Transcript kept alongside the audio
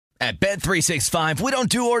At Bet365, we don't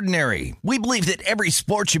do ordinary. We believe that every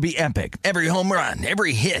sport should be epic. Every home run,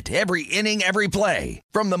 every hit, every inning, every play.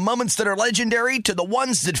 From the moments that are legendary to the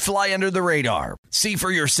ones that fly under the radar. See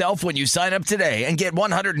for yourself when you sign up today and get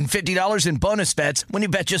 $150 in bonus bets when you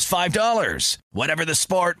bet just $5. Whatever the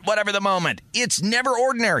sport, whatever the moment, it's never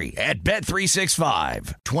ordinary at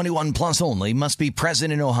Bet365. 21 plus only. Must be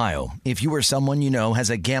present in Ohio. If you or someone you know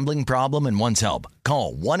has a gambling problem and wants help,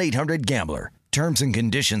 call 1-800-GAMBLER. Terms and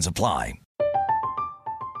conditions apply.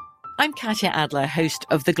 I'm Katya Adler, host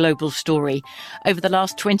of The Global Story. Over the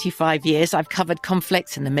last 25 years, I've covered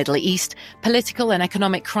conflicts in the Middle East, political and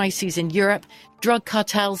economic crises in Europe, drug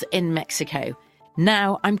cartels in Mexico.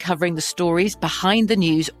 Now I'm covering the stories behind the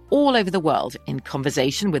news all over the world in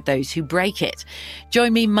conversation with those who break it.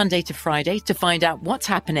 Join me Monday to Friday to find out what's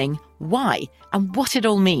happening, why, and what it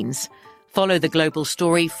all means. Follow The Global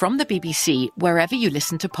Story from the BBC wherever you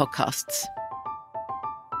listen to podcasts.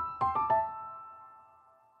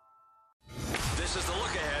 This is The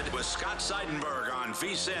Look Ahead with Scott Seidenberg on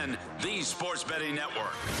VSiN, the Sports Betting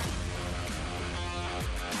Network.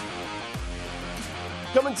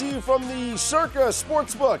 Coming to you from the Circa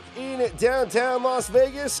Sportsbook in downtown Las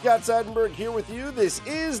Vegas. Scott Seidenberg here with you. This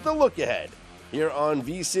is The Look Ahead here on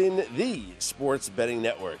VSiN, the Sports Betting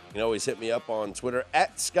Network. You can always hit me up on Twitter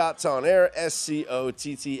at ScottsOnAir,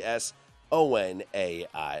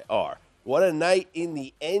 ScottsOnair. What a night in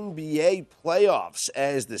the NBA playoffs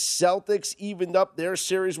as the Celtics evened up their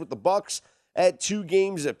series with the Bucks at 2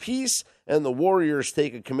 games apiece, and the Warriors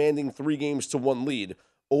take a commanding 3-1 lead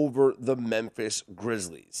over the Memphis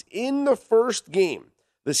Grizzlies. In the first game,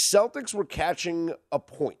 the Celtics were catching a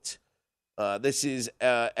point. This is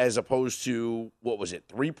as opposed to,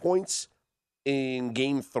 3 points in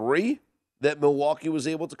Game 3 that Milwaukee was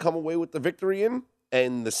able to come away with the victory in,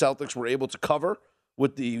 and the Celtics were able to cover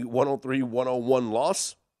with the 103-101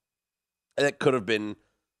 loss. And it could have been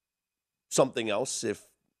something else if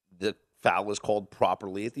the foul was called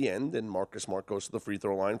properly at the end and Marcus Smart goes to the free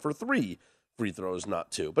throw line for 3 free throws, not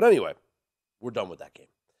 2. But anyway, we're done with that game.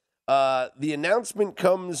 The announcement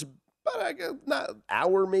comes about an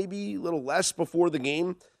hour, maybe a little less before the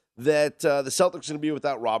game, that the Celtics are going to be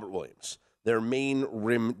without Robert Williams, their main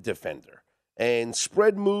rim defender. And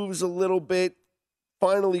spread moves a little bit.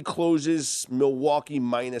 Finally closes Milwaukee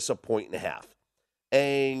minus 1.5.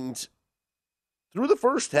 And through the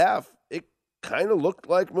first half, it kind of looked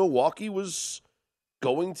like Milwaukee was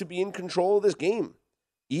going to be in control of this game.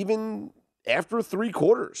 Even after 3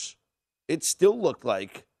 quarters, it still looked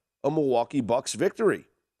like a Milwaukee Bucks victory.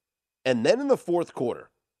 And then in the fourth quarter,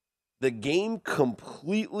 the game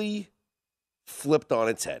completely flipped on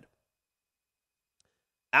its head.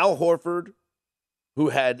 Al Horford, who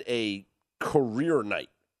had a career night.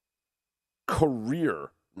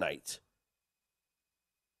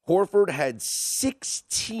 Horford had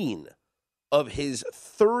 16 of his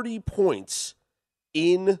 30 points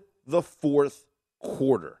in the fourth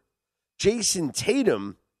quarter. Jason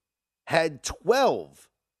Tatum had 12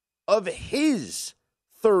 of his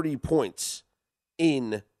 30 points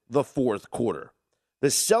in the fourth quarter. The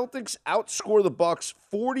Celtics outscore the Bucks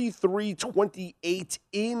 43-28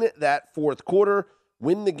 in that fourth quarter.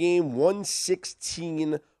 Win the game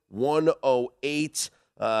 116-108.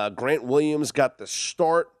 Grant Williams got the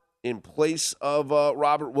start in place of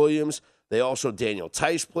Robert Williams. They also, Daniel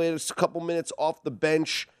Tice played a couple minutes off the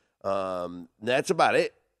bench. That's about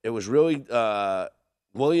it. It was really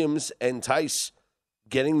Williams and Tice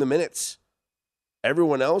getting the minutes.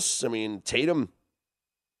 Everyone else, Tatum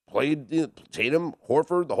played,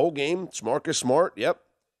 Horford the whole game. Marcus Smart, yep.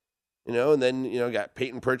 And then, got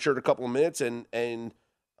Peyton Pritchard a couple of minutes, and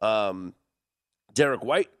Derek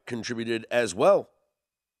White contributed as well.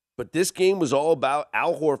 But this game was all about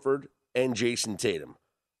Al Horford and Jason Tatum.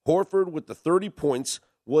 Horford with the 30 points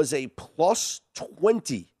was a plus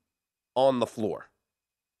 20 on the floor.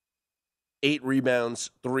 8 rebounds,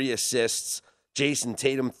 3 assists. Jason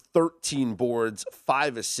Tatum, 13 boards,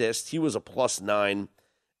 5 assists. He was a plus 9.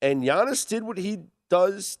 And Giannis did what he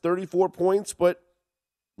does, 34 points, but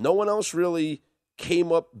no one else really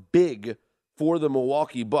came up big for the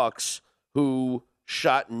Milwaukee Bucks, who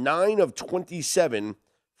shot 9 of 27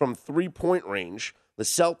 from three-point range. The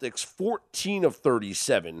Celtics, 14 of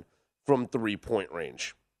 37 from three-point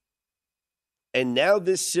range. And now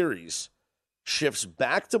this series shifts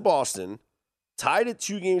back to Boston, tied at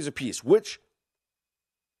 2 games apiece, which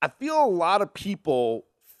I feel a lot of people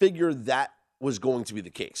figured that was going to be the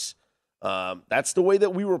case. That's the way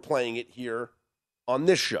that we were playing it here on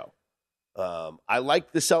this show. I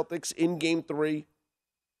like the Celtics in Game 3,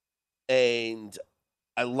 and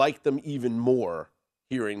I like them even more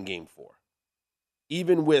here in Game 4.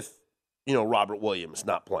 even with, Robert Williams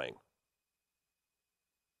not playing.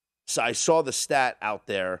 So I saw the stat out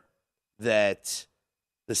there that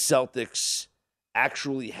the Celtics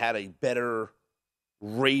actually had a better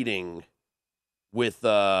rating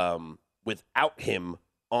without him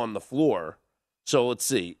on the floor. So let's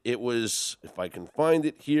see. It was, if I can find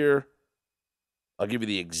it here, I'll give you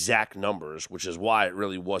the exact numbers, which is why it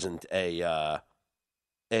really wasn't a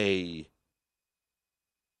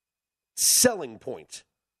selling point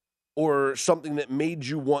or something that made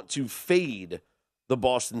you want to fade the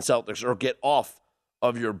Boston Celtics or get off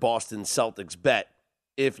of your Boston Celtics bet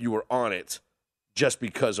if you were on it just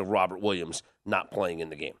because of Robert Williams not playing in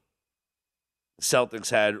the game. The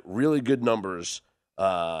Celtics had really good numbers,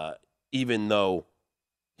 even though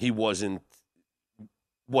he wasn't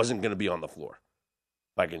going to be on the floor.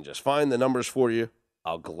 If I can just find the numbers for you,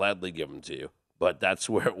 I'll gladly give them to you. But that's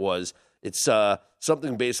where it was. It's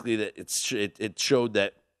something basically that it showed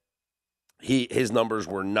that his numbers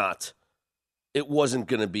were not. It wasn't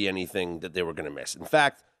going to be anything that they were going to miss. In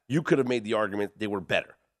fact, you could have made the argument they were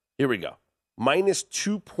better. Here we go. Minus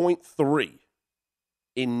 2.3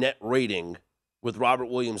 in net rating with Robert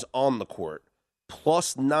Williams on the court,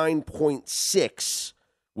 plus 9.6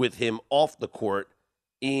 with him off the court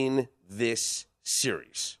in this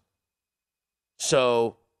series.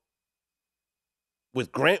 So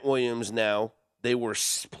with Grant Williams now, they were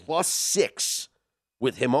plus 6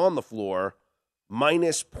 with him on the floor,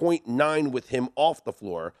 minus 0.9 with him off the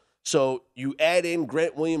floor. So you add in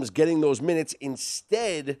Grant Williams getting those minutes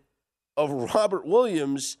instead of Robert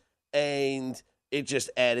Williams, and it just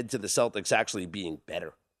added to the Celtics actually being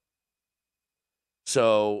better.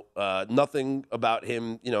 So nothing about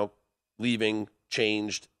him, leaving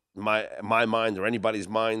changed my mind or anybody's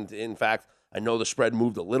mind. In fact, I know the spread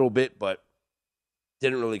moved a little bit, but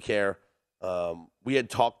didn't really care. We had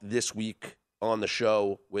talked this week on the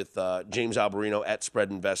show with James Alberino at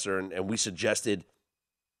Spread Investor, and we suggested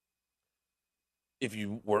if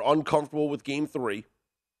you were uncomfortable with Game 3,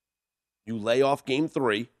 you lay off Game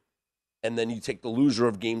 3, and then you take the loser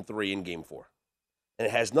of Game 3 and Game 4. And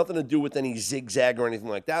it has nothing to do with any zigzag or anything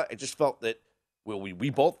like that. I just felt that,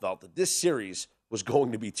 we both felt that this series was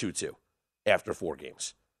going to be 2-2 after 4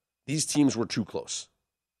 games. These teams were too close.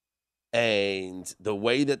 And the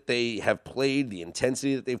way that they have played, the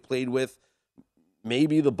intensity that they've played with,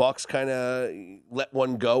 maybe the Bucks kind of let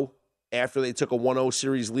one go after they took a 1-0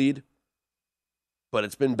 series lead. But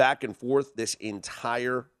it's been back and forth this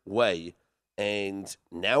entire way. And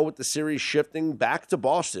now with the series shifting back to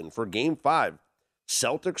Boston for Game 5,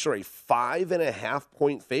 Celtics are a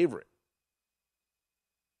 5.5-point favorite.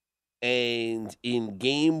 And in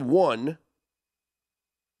Game 1,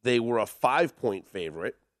 they were a 5-point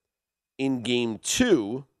favorite. In Game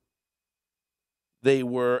 2, they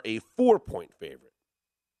were a 4-point favorite.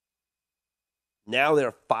 Now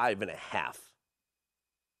they're 5.5,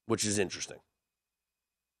 which is interesting.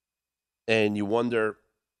 And you wonder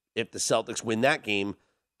if the Celtics win that game,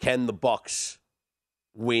 can the Bucks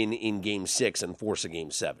win in Game 6 and force a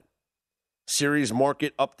Game 7? Series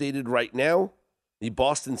market updated right now. The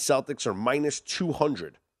Boston Celtics are minus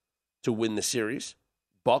 200 to win the series.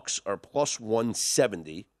 Bucks are plus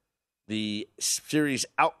 170. The series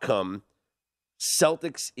outcome,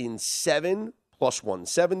 Celtics in 7, plus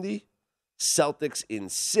 170. Celtics in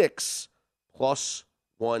 6, plus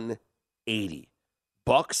 180.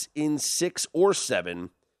 Bucks in 6 or 7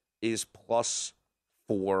 is plus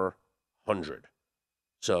 400.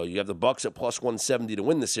 So you have the Bucks at plus 170 to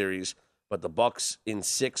win the series, but the Bucks in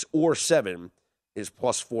 6 or 7 is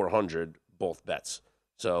plus 400, both bets.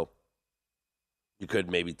 So you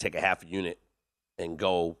could maybe take a half a unit and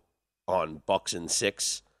go on Bucks in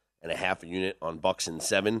 6 and a half a unit on Bucks in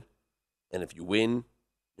 7. And if you win,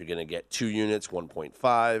 you're going to get 2 units,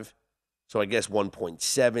 1.5. So I guess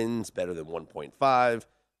 1.7 is better than 1.5,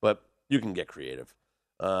 but you can get creative.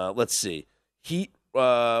 Let's see. Heat,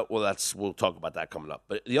 we'll talk about that coming up.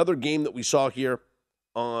 But the other game that we saw here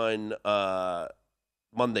on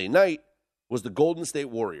Monday night was the Golden State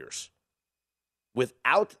Warriors.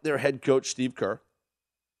 Without their head coach, Steve Kerr,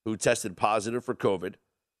 who tested positive for COVID.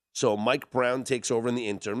 So Mike Brown takes over in the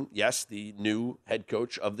interim. Yes, the new head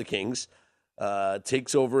coach of the Kings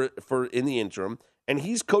takes over in the interim. And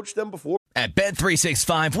he's coached them before. At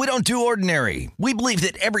Bet365, we don't do ordinary. We believe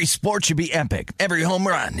that every sport should be epic. Every home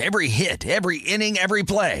run, every hit, every inning, every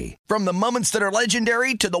play. From the moments that are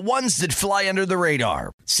legendary to the ones that fly under the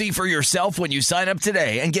radar. See for yourself when you sign up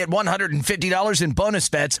today and get $150 in bonus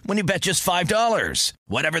bets when you bet just $5.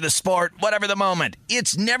 Whatever the sport, whatever the moment,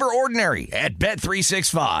 it's never ordinary at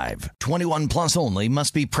Bet365. 21 plus only.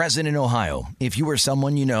 Must be present in Ohio. If you or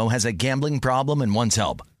someone you know has a gambling problem and wants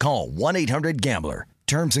help, call 1-800-GAMBLER.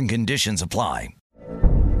 Terms and conditions apply.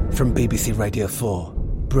 From BBC Radio 4,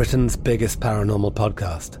 Britain's biggest paranormal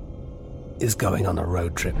podcast is going on a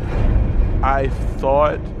road trip. I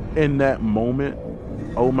thought in that moment,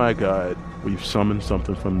 oh my God, we've summoned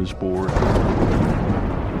something from this board.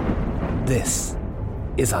 This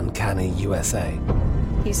is Uncanny USA.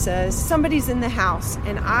 He says, somebody's in the house,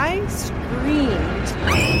 and I screamed.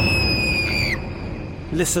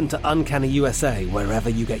 Listen to Uncanny USA wherever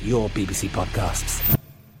you get your BBC podcasts,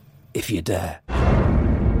 if you dare.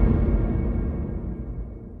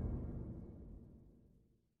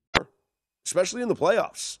 Especially in the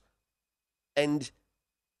playoffs. And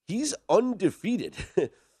he's undefeated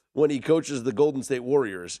when he coaches the Golden State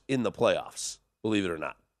Warriors in the playoffs, believe it or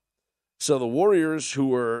not. So the Warriors, who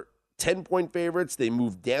were 10-point favorites, they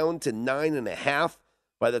moved down to 9.5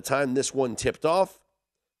 by the time this one tipped off.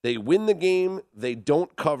 They win the game. They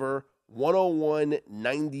don't cover.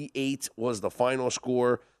 101-98 was the final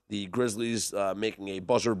score. The Grizzlies making a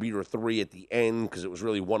buzzer beater 3 at the end because it was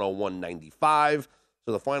really 101-95.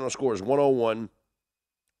 So the final score is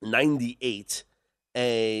 101-98.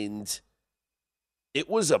 And it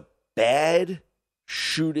was a bad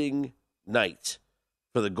shooting night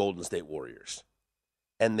for the Golden State Warriors.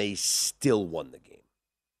 And they still won the game.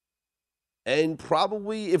 And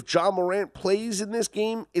probably if Ja Morant plays in this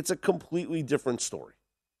game, it's a completely different story.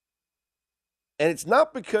 And it's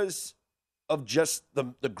not because of just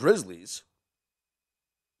the Grizzlies.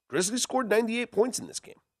 Grizzlies scored 98 points in this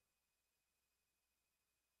game.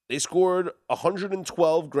 They scored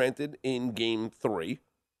 112, granted, in Game 3,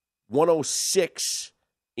 106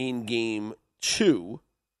 in Game 2,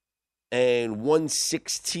 and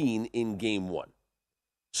 116 in Game 1.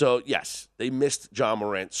 So, yes, they missed Ja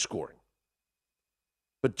Morant scoring.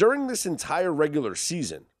 But during this entire regular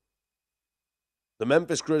season, the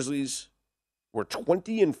Memphis Grizzlies were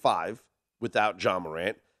 20-5 without Ja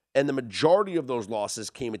Morant, and the majority of those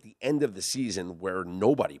losses came at the end of the season where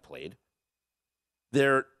nobody played.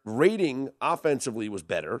 Their rating offensively was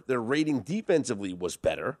better. Their rating defensively was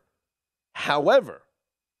better. However,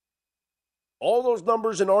 all those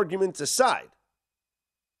numbers and arguments aside,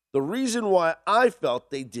 the reason why I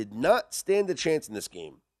felt they did not stand a chance in this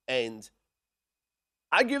game, and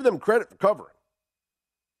I give them credit for covering,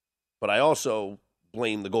 but I also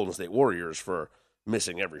blame the Golden State Warriors for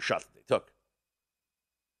missing every shot that they took.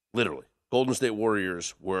 Literally. Golden State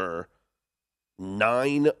Warriors were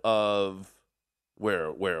 9 of...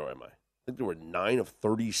 Where am I? I think they were 9 of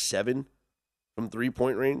 37 from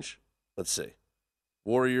three-point range. Let's see.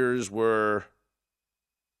 Warriors were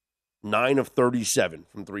 9 of 37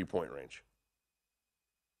 from three-point range.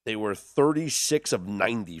 They were 36 of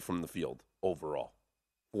 90 from the field overall.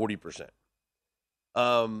 40%.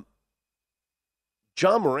 Ja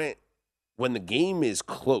Morant, when the game is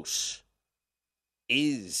close,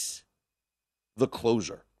 is the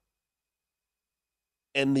closer.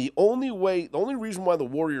 And the only reason why the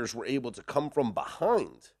Warriors were able to come from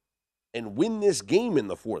behind and win this game in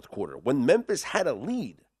the fourth quarter, when Memphis had a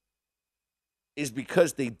lead, is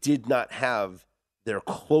because they did not have their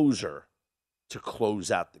closer to close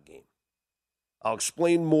out the game. I'll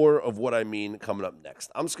explain more of what I mean coming up next.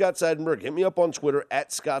 I'm Scott Seidenberg. Hit me up on Twitter at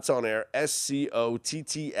ScottsOnAir,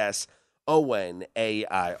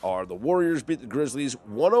 ScottsOnair. The Warriors beat the Grizzlies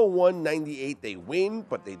 101-98. They win,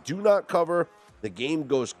 but they do not cover. The game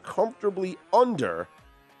goes comfortably under.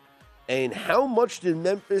 And how much did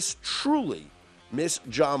Memphis truly miss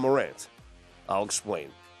Ja Morant? I'll explain.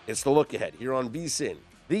 It's the look ahead here on VSiN,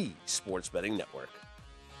 the Sports Betting Network.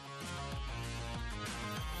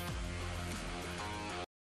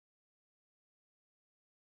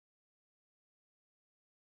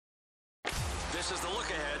 This is the look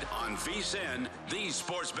ahead on VSiN, the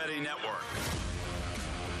Sports Betting Network.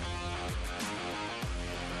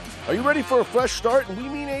 Are you ready for a fresh start? And we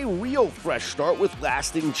mean a real fresh start with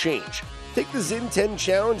lasting change. Take the Zyn 10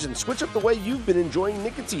 Challenge and switch up the way you've been enjoying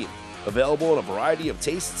nicotine. Available in a variety of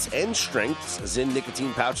tastes and strengths, Zyn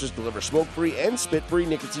nicotine pouches deliver smoke-free and spit-free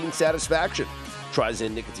nicotine satisfaction. Try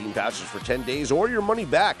Zyn nicotine pouches for 10 days or your money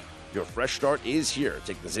back. Your fresh start is here.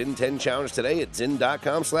 Take the Zyn 10 challenge today at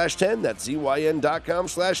Zyn.com/10. That's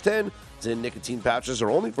ZYN.com/10. Zyn nicotine pouches are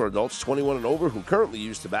only for adults 21 and over who currently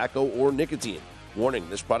use tobacco or nicotine. Warning,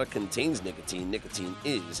 this product contains nicotine. Nicotine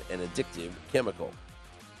is an addictive chemical.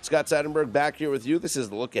 Scott Seidenberg back here with you. This is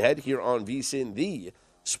the look ahead here on VSiN, the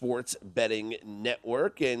sports betting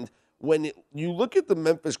network. And when you look at the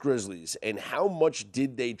Memphis Grizzlies and how much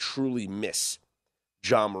did they truly miss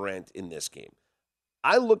Ja Morant in this game,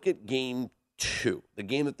 I look at game 2, the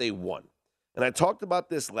game that they won. And I talked about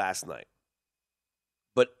this last night.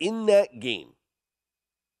 But in that game,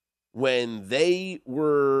 when they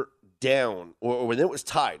were down, or when it was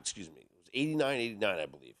tied, it was 89-89, I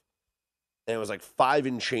believe. And it was like 5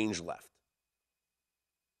 and change left.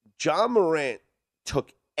 Ja Morant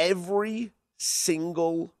took every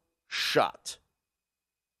single shot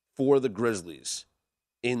for the Grizzlies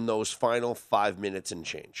in those final 5 minutes and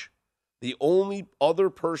change. The only other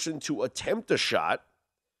person to attempt a shot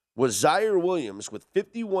was Zaire Williams with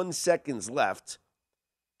 51 seconds left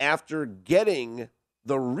after getting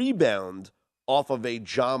the rebound off of a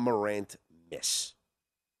Ja Morant miss.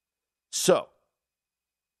 So,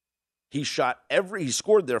 he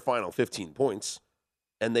scored their final 15 points,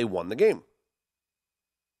 and they won the game.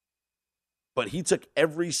 But he took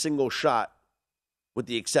every single shot with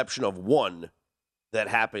the exception of one that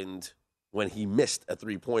happened when he missed a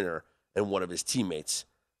three-pointer and one of his teammates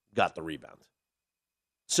got the rebound.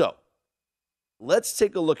 So, let's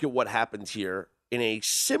take a look at what happened here in a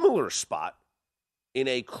similar spot in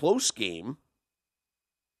a close game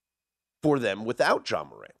for them without Ja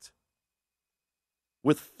Morant.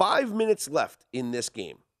 With 5 minutes left in this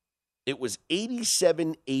game, it was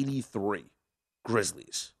 87-83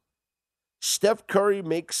 Grizzlies. Steph Curry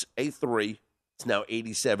makes a 3. It's now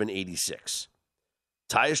 87-86.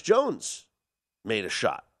 Tyus Jones made a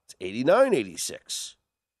shot. 89-86.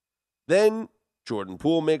 Then Jordan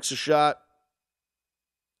Poole makes a shot.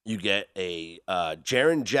 You get a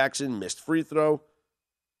Jaren Jackson missed free throw.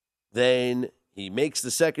 Then he makes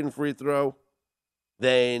the second free throw.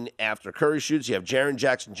 Then after Curry shoots, you have Jaren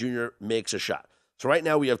Jackson Jr. makes a shot. So right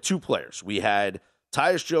now we have 2 players. We had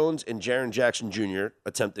Tyus Jones and Jaren Jackson Jr.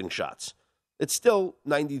 attempting shots. It's still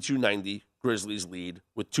 92-90, Grizzlies lead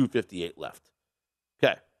with 2:58 left.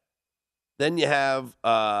 Okay. Then you have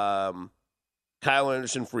Kyle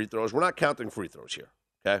Anderson free throws. We're not counting free throws here,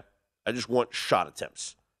 okay? I just want shot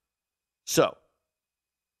attempts. So,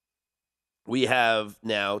 we have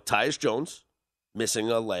now Tyus Jones missing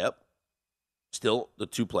a layup. Still the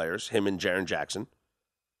 2 players, him and Jaren Jackson.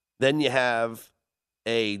 Then you have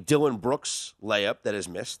a Dylan Brooks layup that is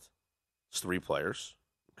missed. It's 3 players,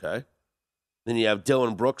 okay? Then you have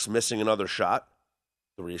Dylan Brooks missing another shot.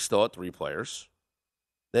 Still at 3 players.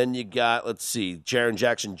 Then you got, Jaren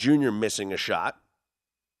Jackson Jr. missing a shot.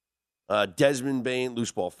 Desmond Bane,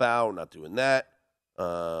 loose ball foul. We're not doing that.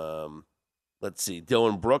 Dylan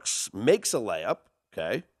Brooks makes a layup.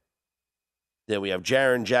 Okay. Then we have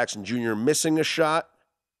Jaren Jackson Jr. missing a shot.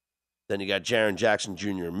 Then you got Jaren Jackson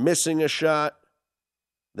Jr. missing a shot.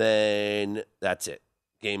 Then that's it.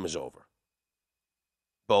 Game is over.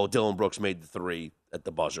 Well, Dylan Brooks made the 3 at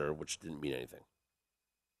the buzzer, which didn't mean anything.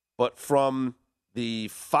 But from the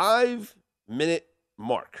 5-minute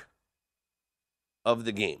mark of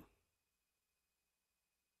the game,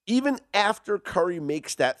 even after Curry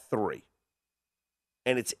makes that 3,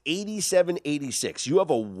 and it's 87-86, you have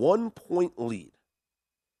a 1-point lead.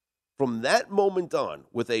 From that moment on,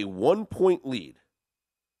 with a 1-point lead,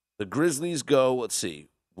 the Grizzlies go,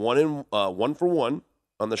 1 for 1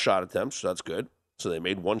 on the shot attempts, so that's good. So they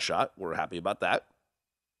made 1 shot. We're happy about that.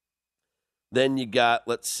 Then you got,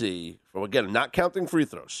 again, not counting free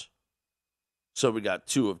throws. So we got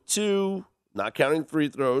 2 of 2, not counting free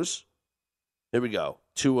throws. Here we go.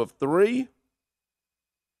 2 of 3,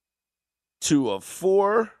 2 of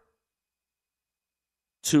 4,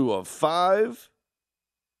 2 of 5.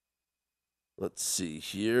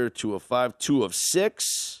 2 of 5, 2 of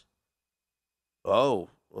 6. Oh,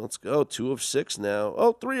 let's go. 2 of 6 now.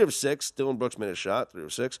 Oh, 3 of 6. Dylan Brooks made a shot. 3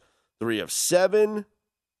 of 6. 3 of 7.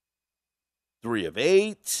 3 of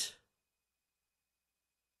 8.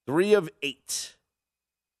 3 of 8.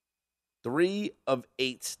 3 of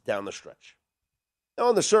 8 down the stretch. Now,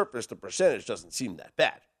 on the surface, the percentage doesn't seem that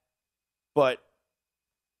bad. But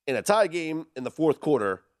in a tie game in the fourth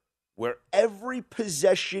quarter, where every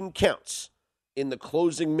possession counts in the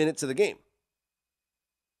closing minutes of the game,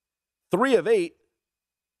 3 of 8,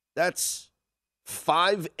 that's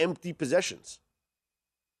 5 empty possessions.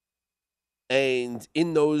 And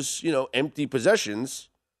in those, empty possessions,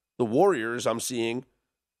 the Warriors, I'm seeing,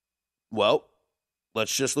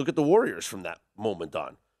 let's just look at the Warriors from that moment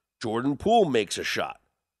on. Jordan Poole makes a shot.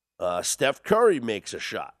 Steph Curry makes a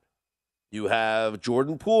shot. You have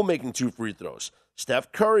Jordan Poole making 2 free throws.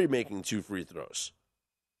 Steph Curry making 2 free throws.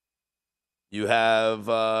 You have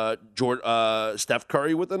Steph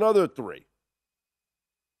Curry with another 3.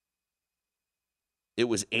 It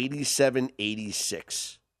was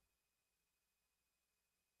 87-86.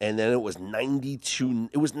 And then it was 92.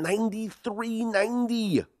 It was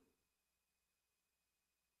 93-90.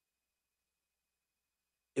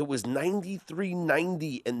 It was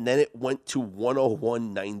 93-90, and then it went to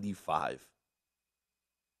 101-95.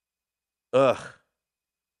 Ugh.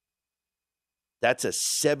 That's a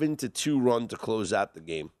 7-2 run to close out the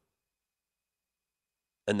game.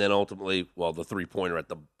 And then ultimately, well, the three-pointer at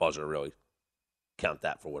the buzzer, really. Count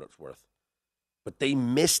that for what it's worth. But they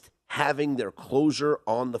missed having their closer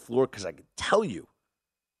on the floor because I can tell you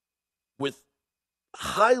with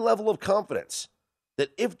high level of confidence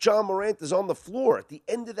that if John Morant is on the floor at the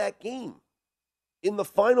end of that game, in the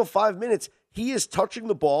final 5 minutes, he is touching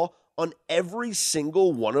the ball on every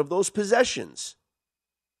single one of those possessions.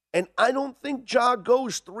 And I don't think Ja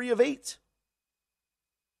goes 3 of 8.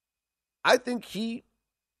 I think he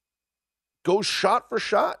goes shot for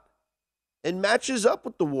shot and matches up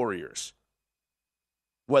with the Warriors,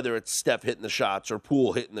 whether it's Steph hitting the shots or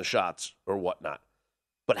Poole hitting the shots or whatnot.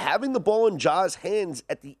 But having the ball in Ja's hands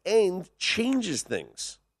at the end changes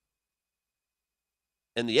things.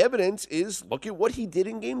 And the evidence is, look at what he did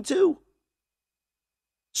in Game 2.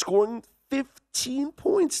 Scoring 15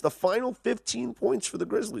 points, the final 15 points for the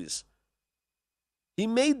Grizzlies. He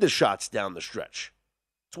made the shots down the stretch.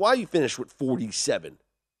 That's why he finished with 47.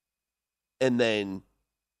 And then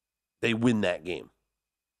they win that game.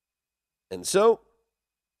 And so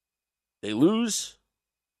they lose.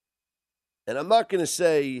 And I'm not going to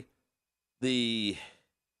say the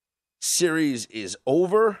series is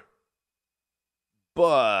over,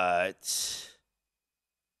 but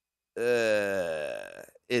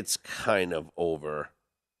it's kind of over.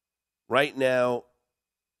 Right now,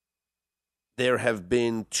 there have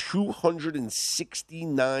been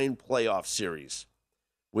 269 playoff series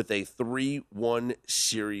with a 3-1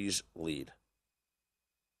 series lead.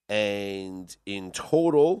 And in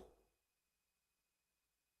total,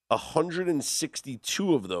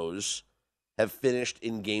 162 of those have finished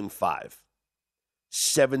in Game 5.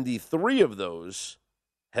 73 of those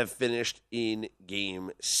have finished in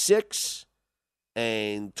Game 6.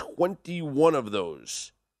 And 21 of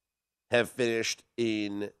those have finished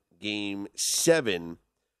in Game 7.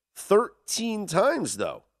 13 times,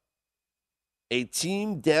 though, a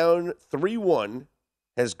team down 3-1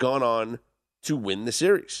 has gone on to win the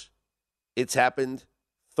series. It's happened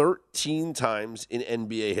 13 times in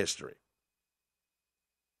NBA history.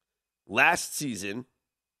 Last season,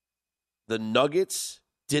 the Nuggets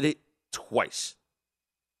did it twice.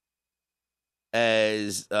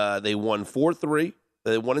 As they won 4-3,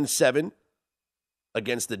 they won in 7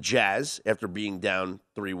 against the Jazz after being down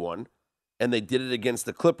 3-1, and they did it against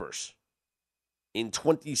the Clippers. In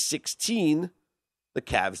 2016, the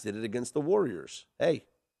Cavs did it against the Warriors. Hey,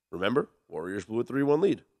 remember? Warriors blew a 3-1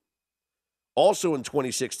 lead. Also in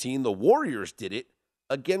 2016, the Warriors did it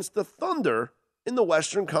against the Thunder in the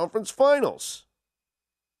Western Conference Finals.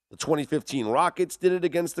 The 2015 Rockets did it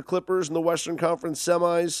against the Clippers in the Western Conference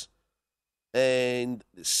semis. And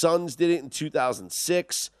the Suns did it in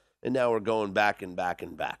 2006. And now we're going back and back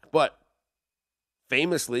and back. But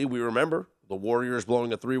famously, we remember the Warriors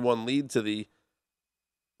blowing a 3-1 lead to the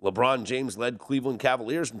LeBron James-led Cleveland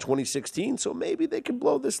Cavaliers in 2016. So maybe they can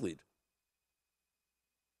blow this lead.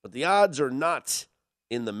 But the odds are not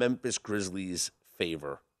in the Memphis Grizzlies'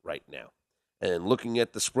 favor right now. And looking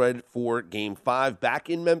at the spread for Game 5 back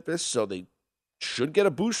in Memphis, so they should get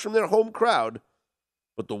a boost from their home crowd.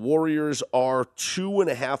 But the Warriors are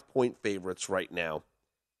 2.5-point favorites right now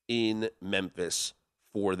in Memphis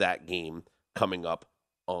for that game coming up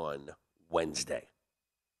on Wednesday.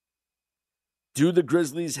 Do the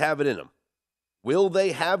Grizzlies have it in them? Will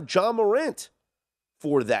they have John Morant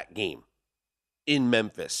for that game in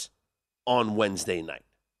Memphis on Wednesday night?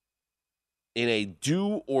 In a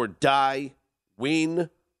do-or-die, win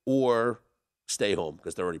or stay home,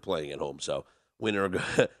 because they're already playing at home, so win or go,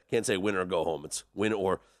 can't say win or go home. It's win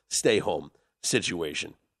or stay home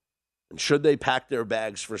situation. And should they pack their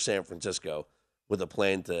bags for San Francisco with a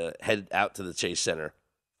plan to head out to the Chase Center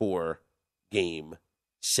for Game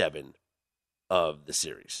 7 of the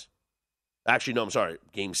series? Actually, no, I'm sorry.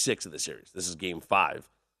 Game 6 of the series. This is Game 5,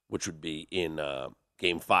 which would be in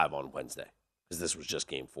Game 5 on Wednesday, because this was just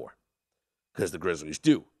Game 4, because the Grizzlies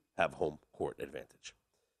do have home court advantage.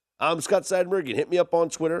 I'm Scott Seidenberg. You can hit me up on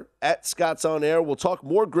Twitter, @ScottsOnAir. We'll talk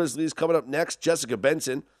more Grizzlies coming up next. Jessica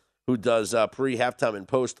Benson who does pre-halftime and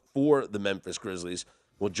post for the Memphis Grizzlies,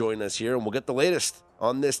 will join us here, and we'll get the latest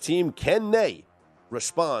on this team. Can they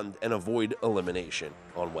respond and avoid elimination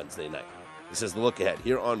on Wednesday night? This is the look ahead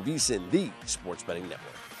here on VSiN, the Sports Betting Network.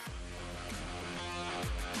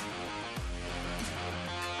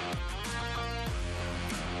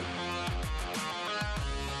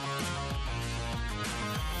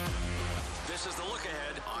 This is the look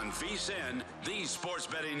ahead on VSiN, the Sports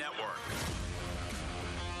Betting Network.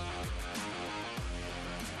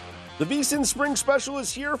 The VSiN Spring Special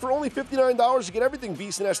is here for only $59 to get everything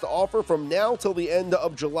VSiN has to offer from now till the end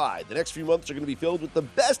of July. The next few months are going to be filled with the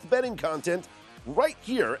best betting content right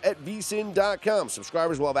here at VSiN.com.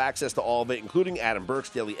 Subscribers will have access to all of it, including Adam Burke's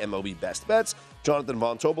daily MLB best bets. Jonathan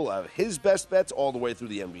Von Tobel will have his best bets all the way through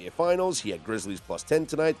the NBA Finals. He had Grizzlies plus 10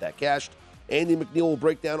 tonight. That cashed. Andy McNeil will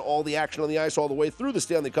break down all the action on the ice all the way through the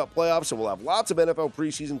Stanley Cup playoffs, and we'll have lots of NFL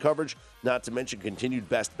preseason coverage, not to mention continued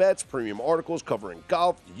best bets, premium articles covering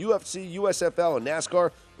golf, UFC, USFL, and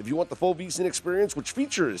NASCAR. If you want the full VSiN experience, which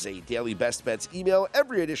features a daily best bets email,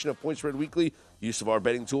 every edition of Point Spread Weekly, use of our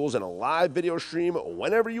betting tools, and a live video stream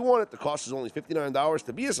whenever you want it, the cost is only $59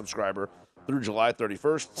 to be a subscriber through July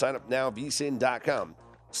 31st. Sign up now,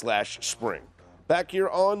 vsin.com/spring. Back here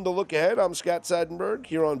on The Look Ahead, I'm Scott Seidenberg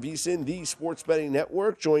here on VSiN, the Sports Betting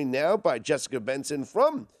Network, joined now by Jessica Benson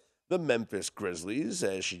from the Memphis Grizzlies,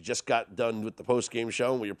 as she just got done with the post-game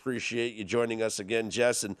show, and we appreciate you joining us again,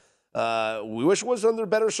 Jess. And we wish it was under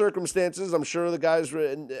better circumstances. I'm sure the guys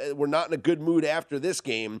were not in a good mood after this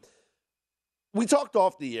game. We talked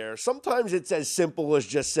off the air. Sometimes it's as simple as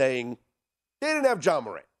just saying they didn't have Ja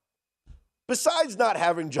Morant. Besides not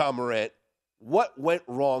having Ja Morant, what went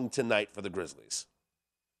wrong tonight for the Grizzlies?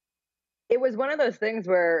 It was one of those things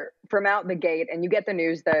where from out the gate, and you get the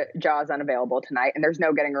news that Ja's unavailable tonight, and there's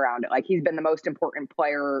no getting around it. Like, he's been the most important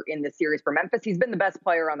player in this series for Memphis. He's been the best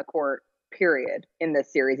player on the court, period, in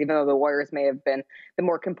this series, even though the Warriors may have been the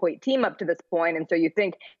more complete team up to this point. And so you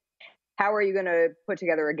think, how are you going to put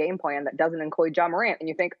together a game plan that doesn't include Ja Morant? And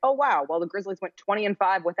you think, oh, wow, well, the Grizzlies went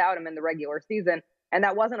 20-5 without him in the regular season. And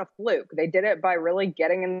that wasn't a fluke. They did it by really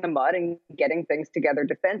getting in the mud and getting things together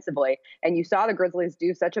defensively. And you saw the Grizzlies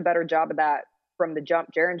do such a better job of that from the jump.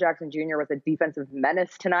 Jaren Jackson Jr. was a defensive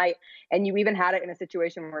menace tonight. And you even had it in a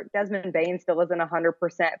situation where Desmond Bane still isn't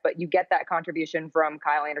 100%, but you get that contribution from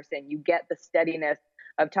Kyle Anderson. You get the steadiness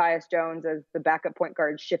of Tyus Jones as the backup point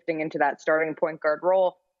guard shifting into that starting point guard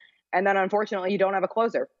role. And then, unfortunately, you don't have a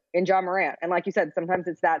closer in Ja Morant. And like you said, sometimes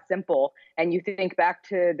it's that simple. And you think back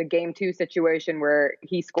to the Game 2 situation where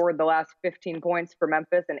he scored the last 15 points for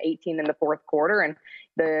Memphis and 18 in the fourth quarter. And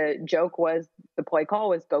the joke was, the play call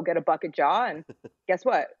was, go get a bucket, Ja. And guess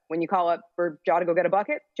what? When you call up for Ja to go get a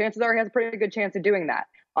bucket, chances are he has a pretty good chance of doing that.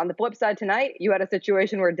 On the flip side tonight, you had a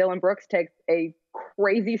situation where Dillon Brooks takes a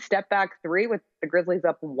crazy step back three with the Grizzlies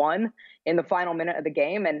up 1 in the final minute of the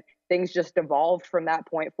game. And things just evolved from that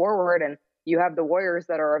point forward. And you have the Warriors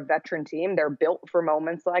that are a veteran team. They're built for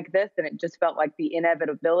moments like this. And it just felt like the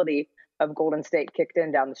inevitability of Golden State kicked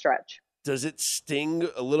in down the stretch. Does it sting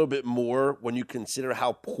a little bit more when you consider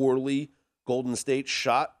how poorly Golden State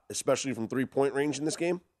shot, especially from three-point range in this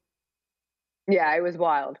game? Yeah, it was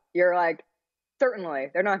wild. You're like, certainly,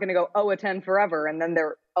 they're not going to go 0-10 forever, and then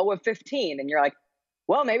they're 0-15, and you're like,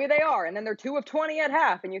 well, maybe they are, and then they're 2-20 at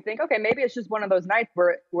half, and you think, okay, maybe it's just one of those nights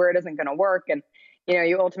where it isn't going to work, and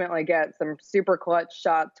you ultimately get some super clutch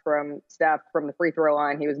shots from Steph from the free throw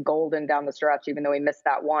line. He was golden down the stretch, even though he missed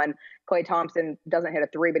that one. Klay Thompson doesn't hit a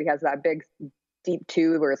three, but he has that big deep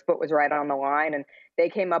two where his foot was right on the line, and they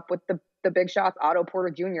came up with the big shots. Otto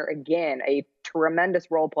Porter Jr., again, a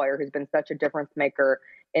tremendous role player who's been such a difference maker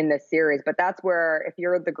in this series. But that's where, if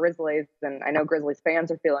you're the Grizzlies, and I know Grizzlies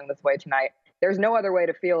fans are feeling this way tonight, there's no other way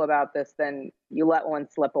to feel about this than you let one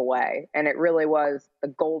slip away. And it really was a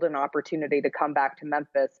golden opportunity to come back to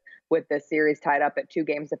Memphis with this series tied up at 2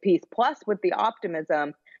 games apiece, plus with the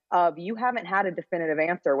optimism of you haven't had a definitive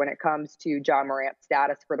answer when it comes to Ja Morant's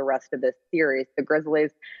status for the rest of this series. The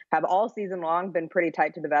Grizzlies have all season long been pretty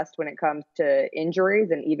tight to the vest when it comes to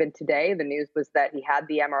injuries. And even today, the news was that he had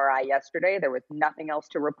the MRI yesterday. There was nothing else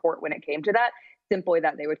to report when it came to that, simply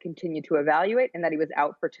that they would continue to evaluate and that he was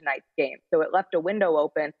out for tonight's game. So it left a window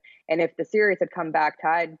open. And if the series had come back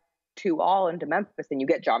tied 2-2 into Memphis and you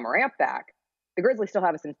get Ja Morant back, the Grizzlies still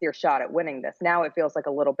have a sincere shot at winning this. Now it feels like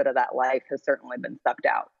a little bit of that life has certainly been sucked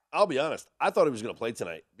out. I'll be honest. I thought he was going to play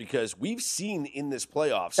tonight because we've seen in this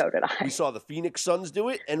playoffs. So did I. We saw the Phoenix Suns do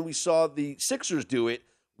it, and we saw the Sixers do it.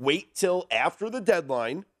 Wait till after the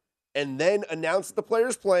deadline, and then announce that the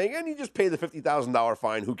player's playing, and you just pay the $50,000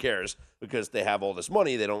 fine. Who cares? Because they have all this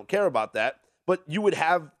money. They don't care about that. but you would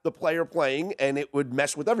have the player playing and it would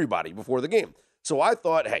mess with everybody before the game. So I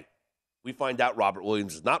thought, hey, we find out Robert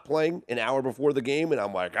Williams is not playing an hour before the game, and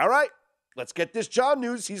I'm like, all right, let's get this Ja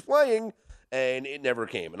news. He's playing, and it never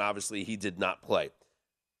came, and obviously he did not play.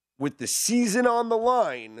 With the season on the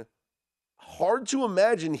line, hard to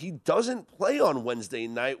imagine he doesn't play on Wednesday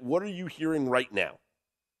night. What are you hearing right now?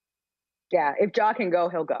 Yeah, if Ja can go,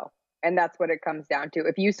 he'll go. And that's what it comes down to.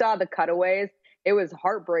 If you saw the cutaways, it was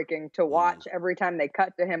heartbreaking to watch every time they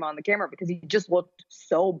cut to him on the camera because he just looked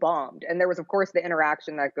so bummed. And there was, of course, the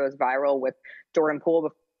interaction that goes viral with Jordan Poole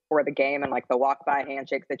before the game and like the walk-by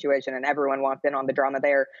handshake situation, and everyone wants in on the drama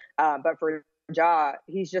there. But for Ja,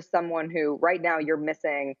 he's just someone who right now you're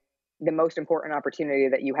missing the most important opportunity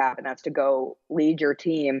that you have, and that's to go lead your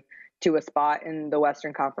team to a spot in the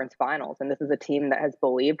Western Conference Finals. And this is a team that has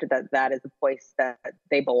believed that that is a place that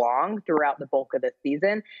they belong throughout the bulk of this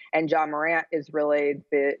season. And Ja Morant is really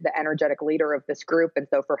the energetic leader of this group. And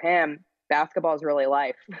so for him, basketball is really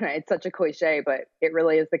life. It's such a cliche, but it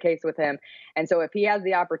really is the case with him. And so if he has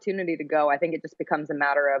the opportunity to go, I think it just becomes a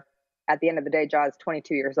matter of, at the end of the day, Ja is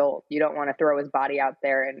 22 years old. You don't want to throw his body out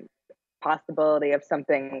there, and possibility of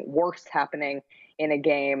something worse happening in a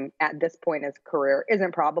game at this point in his career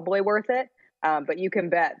isn't probably worth it. But you can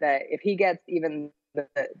bet that if he gets even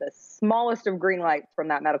the smallest of green lights from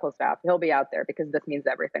that medical staff, he'll be out there because this means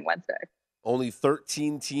everything Wednesday. Only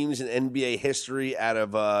 13 teams in NBA history out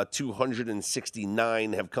of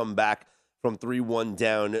 269 have come back from 3-1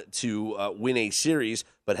 down to win a series.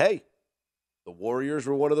 But hey, the Warriors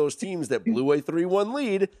were one of those teams that blew a 3-1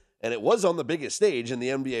 lead, and it was on the biggest stage in the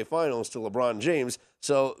NBA Finals to LeBron James.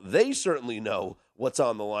 So they certainly know what's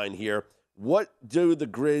on the line here. What do the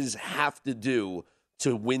Grizz have to do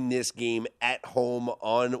to win this game at home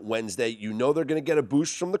on Wednesday? You know they're going to get a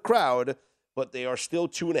boost from the crowd, but they are still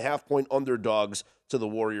 2.5-point underdogs to the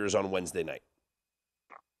Warriors on Wednesday night.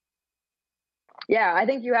 Yeah, I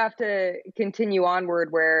think you have to continue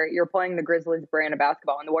onward where you're playing the Grizzlies brand of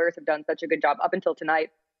basketball, and the Warriors have done such a good job up until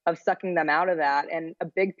tonight of sucking them out of that. And a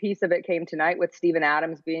big piece of it came tonight with Steven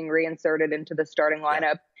Adams being reinserted into the starting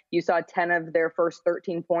lineup. You saw 10 of their first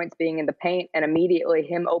 13 points being in the paint, and immediately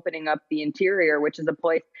him opening up the interior, which is a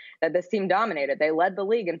place that this team dominated. They led the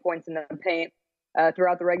league in points in the paint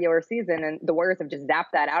throughout the regular season, and the Warriors have just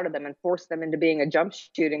zapped that out of them and forced them into being a jump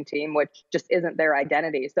shooting team, which just isn't their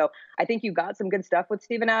identity. So I think you got some good stuff with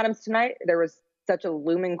Steven Adams tonight. There was such a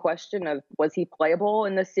looming question of, was he playable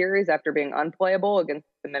in this series after being unplayable against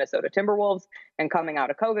the Minnesota Timberwolves and coming out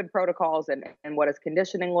of COVID protocols, and what his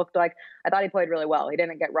conditioning looked like. I thought he played really well. He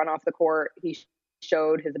didn't get run off the court. He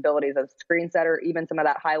showed his abilities as a screen setter, even some of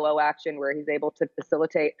that high-low action where he's able to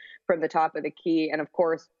facilitate from the top of the key. And of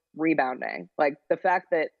course, rebounding. Like the fact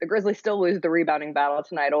that the Grizzlies still lose the rebounding battle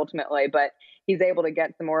tonight ultimately, but he's able to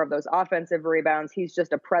get some more of those offensive rebounds. He's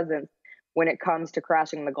just a presence when it comes to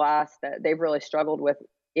crashing the glass that they've really struggled with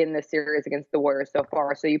in this series against the Warriors so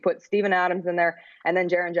far. So you put Steven Adams in there, and then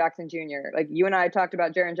Jaren Jackson Jr. Like you and I talked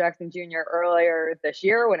about Jaren Jackson Jr. earlier this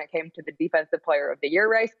year when it came to the Defensive Player of the Year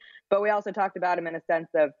race, but we also talked about him in a sense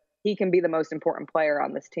of he can be the most important player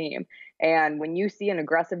on this team. And when you see an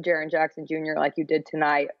aggressive Jaren Jackson Jr. like you did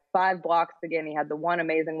tonight, 5 blocks again, he had the one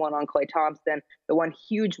amazing one on Klay Thompson, the one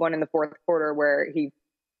huge one in the fourth quarter where he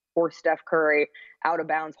forced Steph Curry out of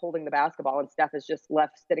bounds holding the basketball, and Steph is just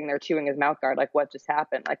left sitting there chewing his mouth guard like what just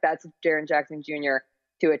happened. Like that's Jaren Jackson Jr.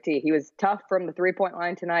 to a T. He was tough from the 3-point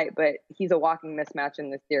line tonight, but he's a walking mismatch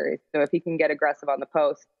in this series. So if he can get aggressive on the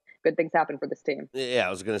post, good things happen for this team. Yeah, I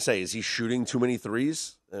was going to say, is he shooting too many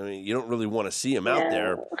threes? I mean, you don't really want to see him out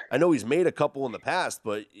there. I know he's made a couple in the past,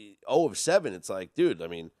 but 0 of 7, it's like, dude, I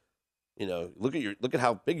mean, you know, look at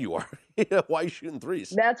how big you are. Why are you shooting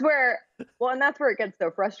threes? That's where it gets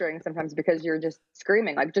so frustrating sometimes because you're just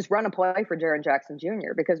screaming, like, just run a play for Jaren Jackson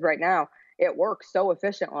Jr. because right now it works so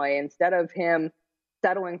efficiently. Instead of him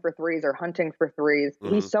settling for threes or hunting for threes,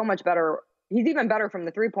 he's so much better. He's even better from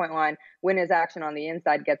the 3-point line when his action on the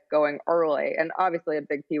inside gets going early. And obviously a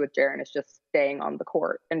big key with Jaren is just staying on the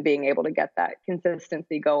court and being able to get that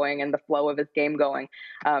consistency going and the flow of his game going.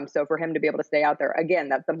 So for him to be able to stay out there, again,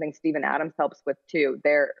 that's something Steven Adams helps with too.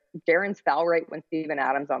 Jaren's foul rate when Steven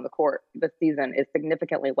Adams on the court this season is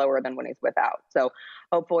significantly lower than when he's without. So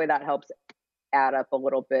hopefully that helps add up a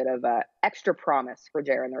little bit of extra promise for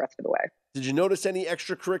Jaren the rest of the way. Did you notice any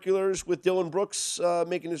extracurriculars with Dillon Brooks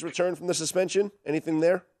making his return from the suspension? Anything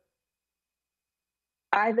there?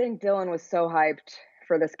 I think Dillon was so hyped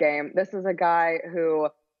for this game. This is a guy who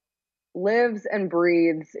lives and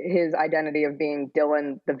breathes his identity of being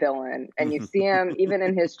Dillon the villain. And you see him even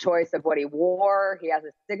in his choice of what he wore. He has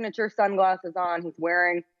his signature sunglasses on. He's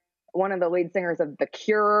wearing one of the lead singers of The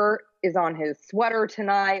Cure is on his sweater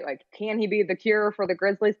tonight. Like, can he be The Cure for the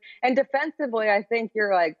Grizzlies? And defensively, I think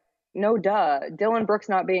you're like, no duh. Dillon Brooks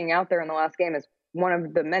not being out there in the last game is one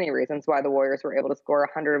of the many reasons why the Warriors were able to score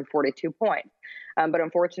 142 points. But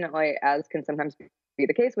unfortunately, as can sometimes be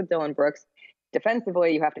the case with Dillon Brooks,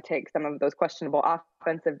 defensively, you have to take some of those questionable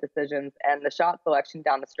offensive decisions, and the shot selection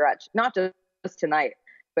down the stretch, not just tonight,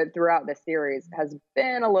 but throughout this series, has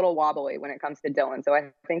been a little wobbly when it comes to Dillon. So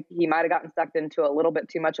I think he might have gotten sucked into a little bit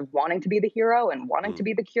too much of wanting to be the hero and wanting to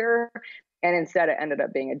be the cure, and instead it ended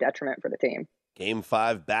up being a detriment for the team. Game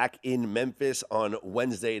 5 back in Memphis on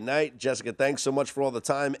Wednesday night. Jessica, thanks so much for all the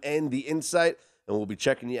time and the insight, and we'll be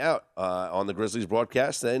checking you out on the Grizzlies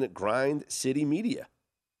broadcast and Grind City Media.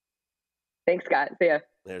 Thanks, Scott. See ya.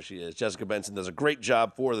 There she is. Jessica Benson does a great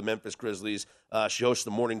job for the Memphis Grizzlies. She hosts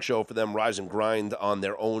the morning show for them, Rise and Grind, on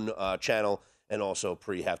their own channel, and also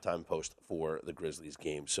pre-halftime post for the Grizzlies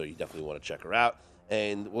game. So you definitely want to check her out.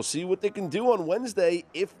 And we'll see what they can do on Wednesday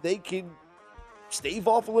if they can stave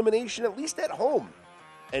off elimination, at least at home,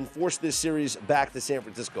 and force this series back to San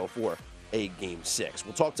Francisco for a Game 6.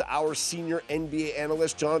 We'll talk to our senior NBA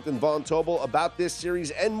analyst, Jonathan Von Tobel, about this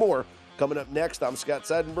series and more. Coming up next, I'm Scott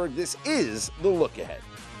Seidenberg. This is The Look Ahead.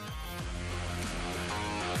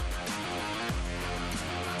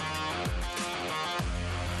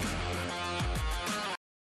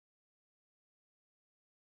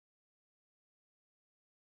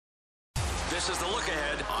 This is The Look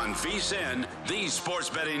Ahead on VSiN, the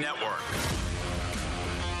Sports Betting Network.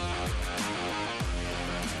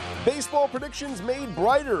 Baseball predictions made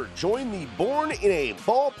brighter. Join the Born in a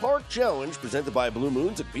Ballpark Challenge presented by Blue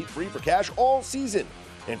Moon to compete free for cash all season.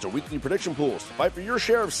 Enter weekly prediction pools to fight for your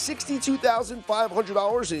share of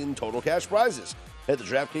 $62,500 in total cash prizes. Head to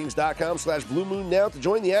DraftKings.com/Blue Moon now to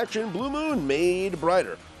join the action. Blue Moon, made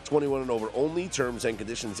brighter. 21 and over only. Terms and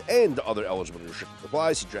conditions and other eligibility restrictions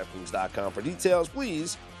apply. See DraftKings.com for details.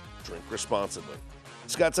 Please drink responsibly.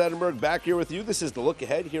 Scott Seidenberg back here with you. This is The Look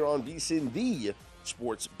Ahead here on VSiN, the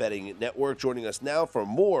Sports Betting Network. Joining us now for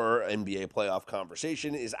more NBA playoff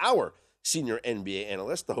conversation is our senior NBA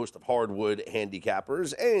analyst, the host of Hardwood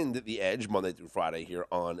Handicappers and The Edge, Monday through Friday here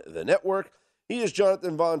on the network. He is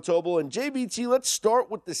Jonathan Von Tobel. And JBT, let's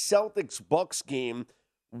start with the Celtics-Bucks game.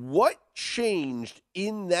 What changed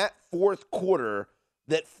in that fourth quarter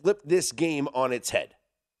that flipped this game on its head?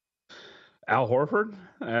 Al Horford?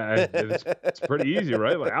 It's pretty easy,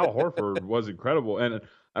 right? Like, Al Horford was incredible. And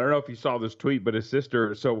I don't know if you saw this tweet, but his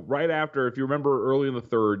sister, so right after, if you remember early in the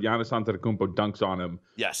third, Giannis Antetokounmpo dunks on him.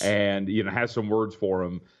 Yes. And, has some words for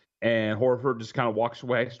him. And Horford just kind of walks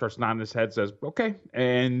away, starts nodding his head, says, okay.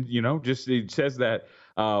 And, just he says that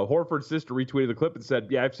Horford's sister retweeted the clip and said,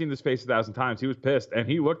 yeah, I've seen this face 1,000 times. He was pissed, and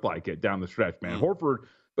he looked like it down the stretch, man. Horford,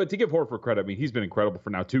 but to give Horford credit, I mean, he's been incredible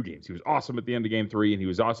for now 2 games. He was awesome at the end of game 3, and he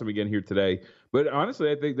was awesome again here today. But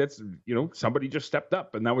honestly, I think that's, somebody just stepped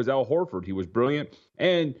up, and that was Al Horford. He was brilliant.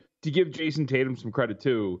 And to give Jason Tatum some credit,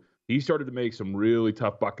 too, he started to make some really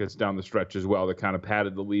tough buckets down the stretch as well that kind of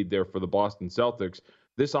padded the lead there for the Boston Celtics.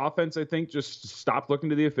 This offense, I think, just stopped looking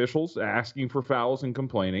to the officials, asking for fouls and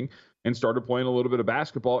complaining, and started playing a little bit of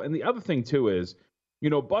basketball. And the other thing, too, is,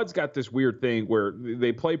 Bud's got this weird thing where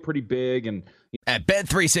they play pretty big. And at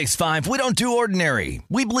Bet365, we don't do ordinary.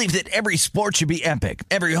 We believe that every sport should be epic.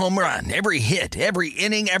 Every home run, every hit, every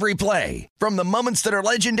inning, every play. From the moments that are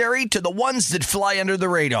legendary to the ones that fly under the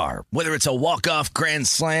radar. Whether it's a walk-off grand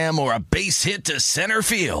slam or a base hit to center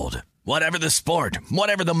field. Whatever the sport,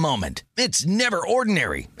 whatever the moment, it's never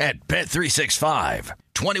ordinary at Bet365.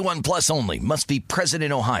 21 plus only. Must be present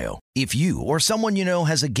in Ohio. If you or someone you know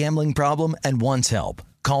has a gambling problem and wants help,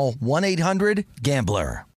 call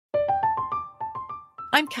 1-800-GAMBLER.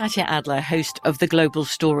 I'm Katya Adler, host of The Global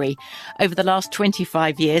Story. Over the last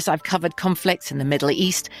 25 years, I've covered conflicts in the Middle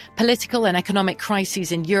East, political and economic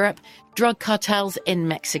crises in Europe, drug cartels in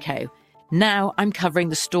Mexico. Now I'm covering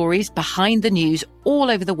the stories behind the news all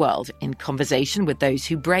over the world in conversation with those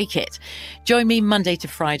who break it. Join me Monday to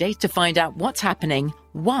Friday to find out what's happening,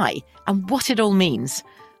 why, and what it all means.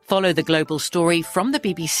 Follow The Global Story from the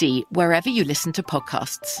BBC wherever you listen to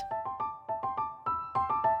podcasts.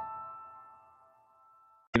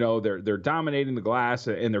 They're dominating the glass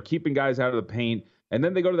and they're keeping guys out of the paint. And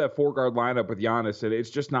then they go to that 4-guard lineup with Giannis, and it's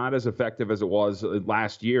just not as effective as it was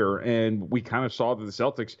last year. And we kind of saw that the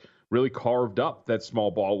Celtics really carved up that small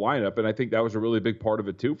ball lineup, and I think that was a really big part of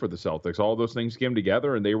it, too, for the Celtics. All those things came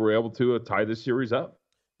together, and they were able to tie this series up.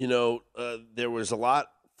 There was a lot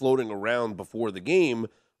floating around before the game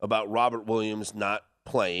about Robert Williams not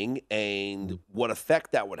playing and what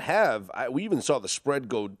effect that would have. We even saw the spread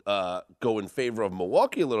go in favor of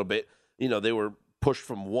Milwaukee a little bit. They were pushed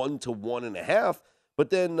from 1 to 1.5. But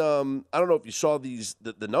then I don't know if you saw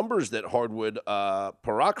the numbers that Hardwood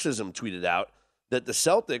Paroxysm tweeted out, that the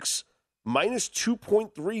Celtics minus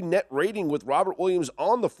 2.3 net rating with Robert Williams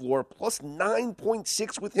on the floor, plus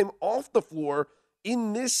 9.6 with him off the floor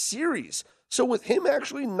in this series. So with him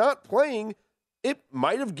actually not playing, it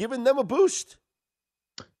might have given them a boost.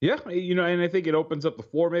 Yeah, and I think it opens up the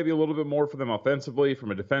floor maybe a little bit more for them offensively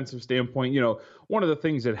from a defensive standpoint. One of the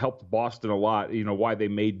things that helped Boston a lot, why they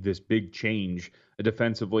made this big change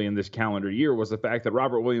defensively in this calendar year was the fact that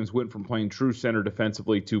Robert Williams went from playing true center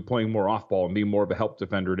defensively to playing more off ball and being more of a help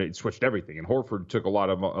defender, and it switched everything. And Horford took a lot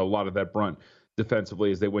of that brunt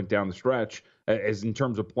defensively as they went down the stretch, as in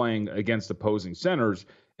terms of playing against opposing centers.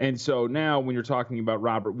 And so now when you're talking about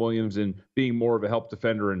Robert Williams and being more of a help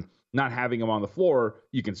defender and not having him on the floor,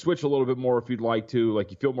 you can switch a little bit more if you'd like to. Like,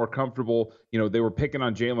 you feel more comfortable. They were picking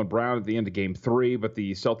on Jaylen Brown at the end of Game 3, but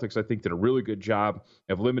the Celtics, I think, did a really good job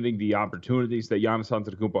of limiting the opportunities that Giannis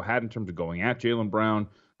Antetokounmpo had in terms of going at Jaylen Brown.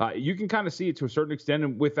 You can kind of see it to a certain extent,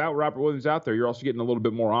 and without Robert Williams out there, you're also getting a little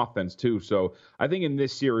bit more offense too. So I think in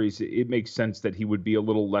this series, it makes sense that he would be a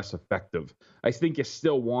little less effective. I think you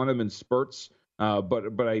still want him in spurts.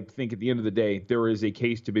 But I think at the end of the day, there is a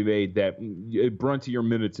case to be made that brunt of your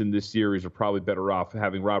minutes in this series are probably better off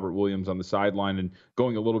having Robert Williams on the sideline and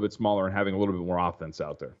going a little bit smaller and having a little bit more offense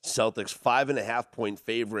out there. Celtics 5.5-point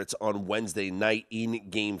favorites on Wednesday night in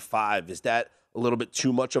Game 5. Is that a little bit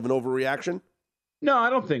too much of an overreaction? No, I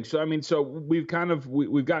don't think so. I mean, so we've gotten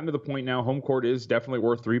to the point now. Home court is definitely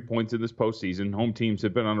worth 3 points in this postseason. Home teams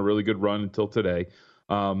have been on a really good run until today.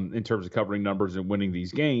 In terms of covering numbers and winning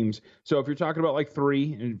these games. So if you're talking about like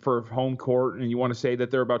 3 for home court and you want to say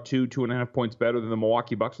that they're about 2.5 points better than the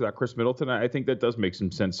Milwaukee Bucks without Chris Middleton, I think that does make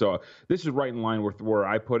some sense. So this is right in line with where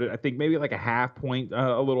I put it. I think maybe like a half point,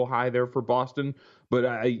 a little high there for Boston, but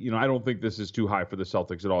I don't think this is too high for the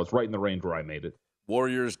Celtics at all. It's right in the range where I made it.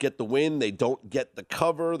 Warriors get the win. They don't get the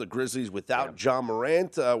cover. The Grizzlies, without Ja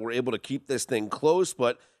Morant, were able to keep this thing close,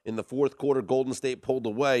 but in the fourth quarter, Golden State pulled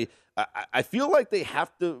away. I feel like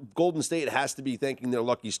Golden State has to be thanking their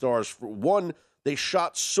lucky stars. For one, they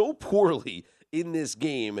shot so poorly in this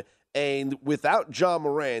game, and without Ja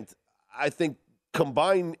Morant, I think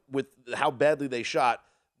combined with how badly they shot,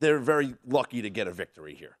 they're very lucky to get a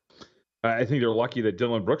victory here. I think they're lucky that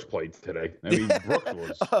Dillon Brooks played today. I mean, Brooks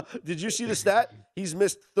was. Did you see the stat? He's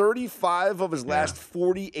missed 35 of his last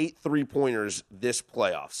 48 three-pointers this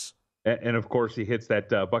playoffs. And of course, he hits that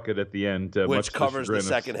bucket at the end. Which covers the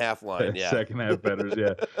second half line, yeah. Second half betters,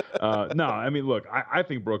 yeah. No, I mean, look, I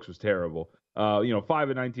think Brooks was terrible. 5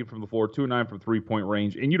 of 19 from the floor, 2 of 9 from three-point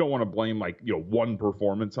range. And you don't want to blame, one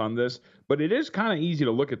performance on this. But it is kind of easy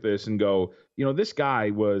to look at this and go, this guy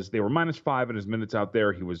they were -5 in his minutes out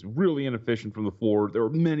there. He was really inefficient from the floor. There were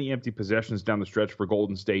many empty possessions down the stretch for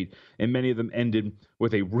Golden State, and many of them ended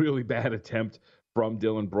with a really bad attempt from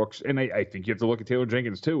Dillon Brooks. And I think you have to look at Taylor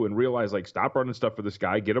Jenkins too and realize, stop running stuff for this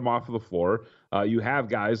guy, get him off of the floor. You have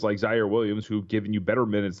guys like Zaire Williams who've given you better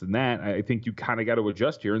minutes than that. I think you kind of got to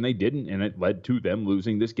adjust here, and they didn't, and it led to them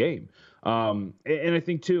losing this game. And I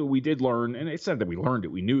think too, we did learn, and it's not that we learned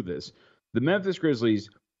it, we knew this. The Memphis Grizzlies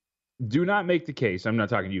do not make the case, I'm not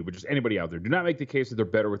talking to you, but just anybody out there, do not make the case that they're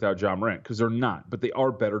better without Ja Morant, because they're not, but they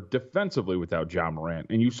are better defensively without Ja Morant.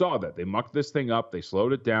 And you saw that. They mucked this thing up. They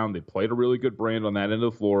slowed it down. They played a really good brand on that end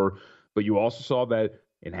of the floor, but you also saw that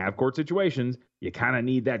in half-court situations, you kind of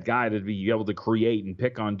need that guy to be able to create and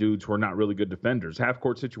pick on dudes who are not really good defenders.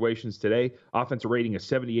 Half-court situations today, offensive rating is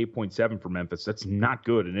 78.7 for Memphis. That's not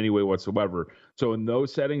good in any way whatsoever. So in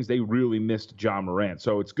those settings, they really missed Ja Morant.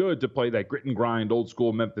 So it's good to play that grit and grind,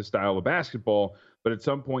 old-school Memphis style of basketball, but at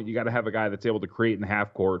some point, you got to have a guy that's able to create in the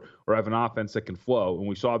half-court or have an offense that can flow, and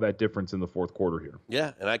we saw that difference in the fourth quarter here.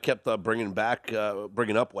 Yeah, and I kept bringing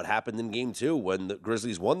up what happened in Game 2 when the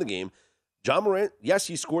Grizzlies won the game. Ja Morant, yes,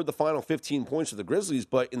 he scored the final 15 points for the Grizzlies,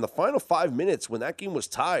 but in the final 5 minutes when that game was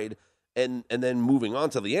tied and then moving on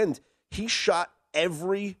to the end, he shot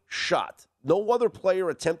every shot. No other player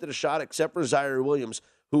attempted a shot except for Zaire Williams,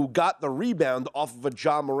 who got the rebound off of a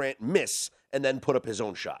Ja Morant miss and then put up his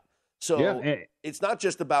own shot. So it's not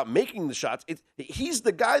just about making the shots. He's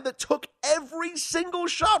the guy that took every single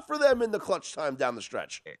shot for them in the clutch time down the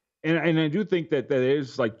stretch. And I do think that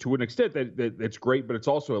is, to an extent, that it's great, but it's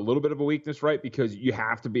also a little bit of a weakness, right? Because you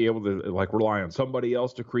have to be able to, rely on somebody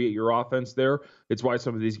else to create your offense there. It's why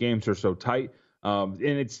some of these games are so tight.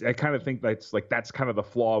 And I kind of think that's kind of the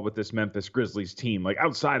flaw with this Memphis Grizzlies team. Like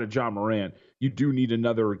outside of Ja Morant, you do need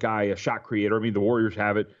another guy, a shot creator. I mean, the Warriors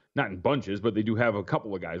have it, not in bunches, but they do have a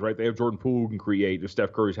couple of guys, right? They have Jordan Poole who can create if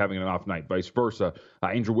Steph Curry's having an off night, vice versa.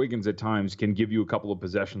 Andrew Wiggins at times can give you a couple of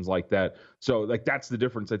possessions like that. So like that's the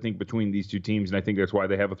difference, I think, between these two teams, and I think that's why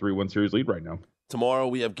they have a 3-1 series lead right now. Tomorrow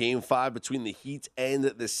we have Game 5 between the Heat and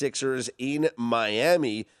the Sixers in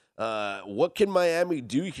Miami. What can Miami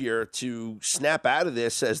do here to snap out of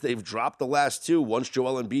this as they've dropped the last two once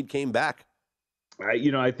Joel Embiid came back?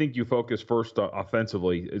 I think you focus first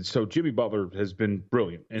offensively. So Jimmy Butler has been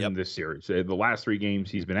brilliant in this series. The last 3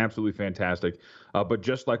 games, he's been absolutely fantastic. But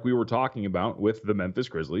just like we were talking about with the Memphis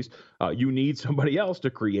Grizzlies, you need somebody else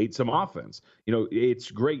to create some offense.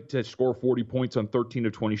 It's great to score 40 points on 13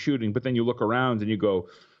 of 20 shooting, but then you look around and you go,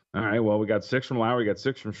 all right, well, we got 6 from Lowry, we got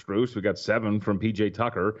 6 from Strus, we got 7 from PJ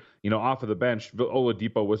Tucker. Off of the bench,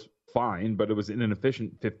 Oladipo was fine, but it was an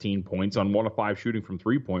inefficient 15 points on 1 of 5 shooting from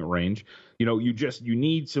 3-point range. You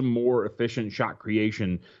need some more efficient shot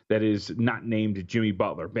creation that is not named Jimmy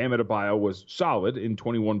Butler. Bam Adebayo was solid in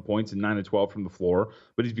 21 points and 9 of 12 from the floor,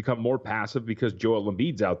 but he's become more passive because Joel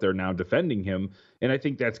Embiid's out there now defending him. And I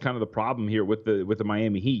think that's kind of the problem here with the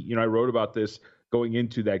Miami Heat. I wrote about this going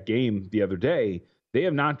into that game the other day. They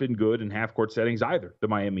have not been good in half-court settings either, the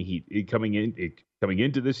Miami Heat. Coming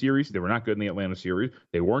into this series, they were not good in the Atlanta series.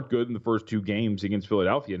 They weren't good in the first 2 games against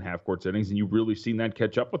Philadelphia in half-court settings, and you've really seen that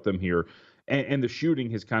catch up with them here. And the shooting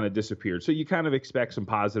has kind of disappeared. So you kind of expect some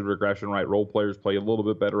positive regression, right? Role players play a little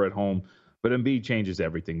bit better at home. But Embiid changes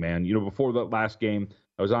everything, man. Before that last game,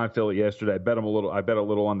 I was on Philly yesterday. I bet a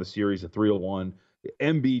little on the series at 3-1.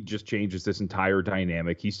 Embiid just changes this entire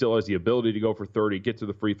dynamic. He still has the ability to go for 30, get to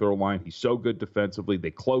the free throw line. He's so good defensively.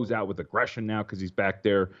 They close out with aggression now because he's back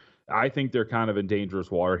there. I think they're kind of in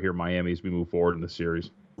dangerous water here, Miami, as we move forward in the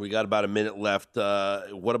series. We got about a minute left.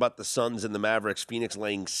 What about the Suns and the Mavericks? Phoenix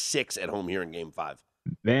laying 6 at home here in Game 5.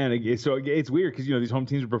 Man, so it's weird because, these home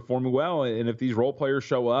teams are performing well. And if these role players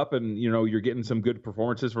show up and, you're getting some good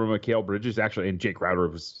performances from Mikal Bridges, actually, and Jake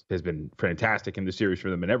Crowder has been fantastic in the series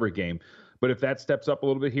for them in every game. But if that steps up a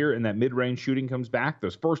little bit here and that mid-range shooting comes back,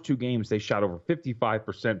 those first 2 games, they shot over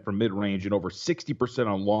 55% from mid-range and over 60%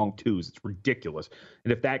 on long twos. It's ridiculous.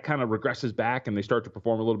 And if that kind of regresses back and they start to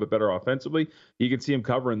perform a little bit better offensively, you can see them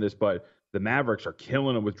covering this. But the Mavericks are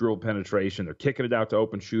killing them with dribble penetration. They're kicking it out to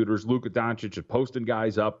open shooters. Luka Doncic is posting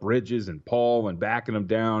guys up, Bridges and Paul, and backing them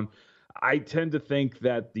down. I tend to think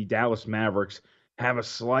that the Dallas Mavericks have a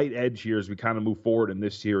slight edge here as we kind of move forward in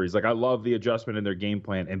this series. Like, I love the adjustment in their game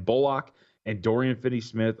plan. And Bullock and Dorian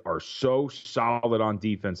Finney-Smith are so solid on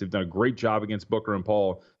defense. They've done a great job against Booker and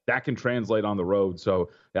Paul. That can translate on the road. So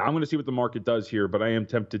I'm going to see what the market does here, but I am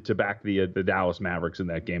tempted to back the Dallas Mavericks in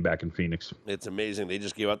that game back in Phoenix. It's amazing. They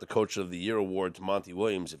just gave out the Coach of the Year award to Monty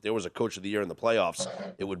Williams. If there was a Coach of the Year in the playoffs,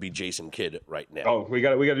 it would be Jason Kidd right now. Oh, we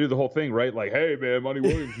got to do the whole thing, right? Like, hey, man, Monty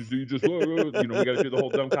Williams, you just we got to do the whole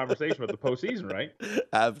dumb conversation about the postseason, right?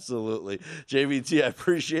 Absolutely. JVT, I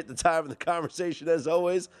appreciate the time and the conversation as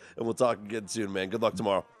always, and we'll talk again soon, man. Good luck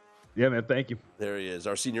tomorrow. Yeah, man, thank you. There he is,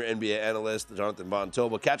 our senior NBA analyst, Jonathan Von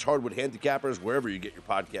Tobel. Catch Hardwood Handicappers wherever you get your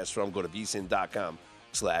podcasts from. Go to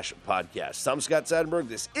vsin.com/podcast. I'm Scott Seidenberg.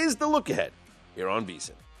 This is The Look Ahead here on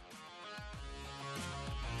VSiN.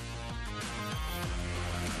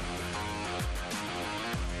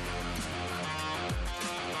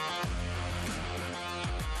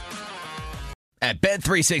 At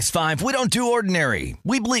Bet365, we don't do ordinary.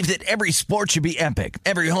 We believe that every sport should be epic.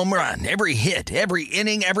 Every home run, every hit, every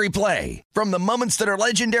inning, every play. From the moments that are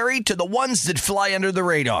legendary to the ones that fly under the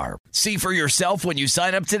radar. See for yourself when you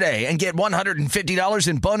sign up today and get $150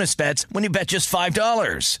 in bonus bets when you bet just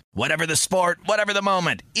 $5. Whatever the sport, whatever the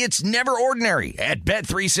moment, it's never ordinary at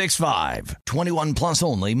Bet365. 21 plus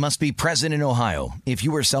only. Must be present in Ohio. If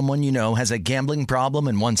you or someone you know has a gambling problem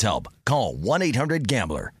and wants help, call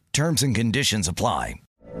 1-800-GAMBLER. Terms and conditions apply.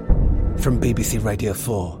 From BBC Radio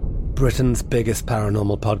 4, Britain's biggest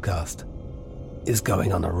paranormal podcast is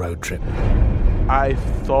going on a road trip. I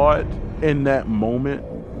thought in that moment,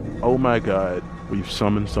 oh my God, we've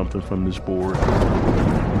summoned something from this board.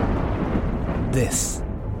 This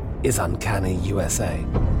is Uncanny USA.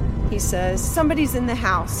 He says, somebody's in the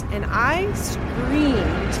house, and I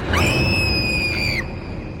screamed.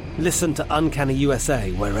 Listen to Uncanny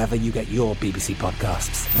USA wherever you get your BBC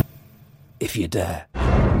podcasts, if you dare.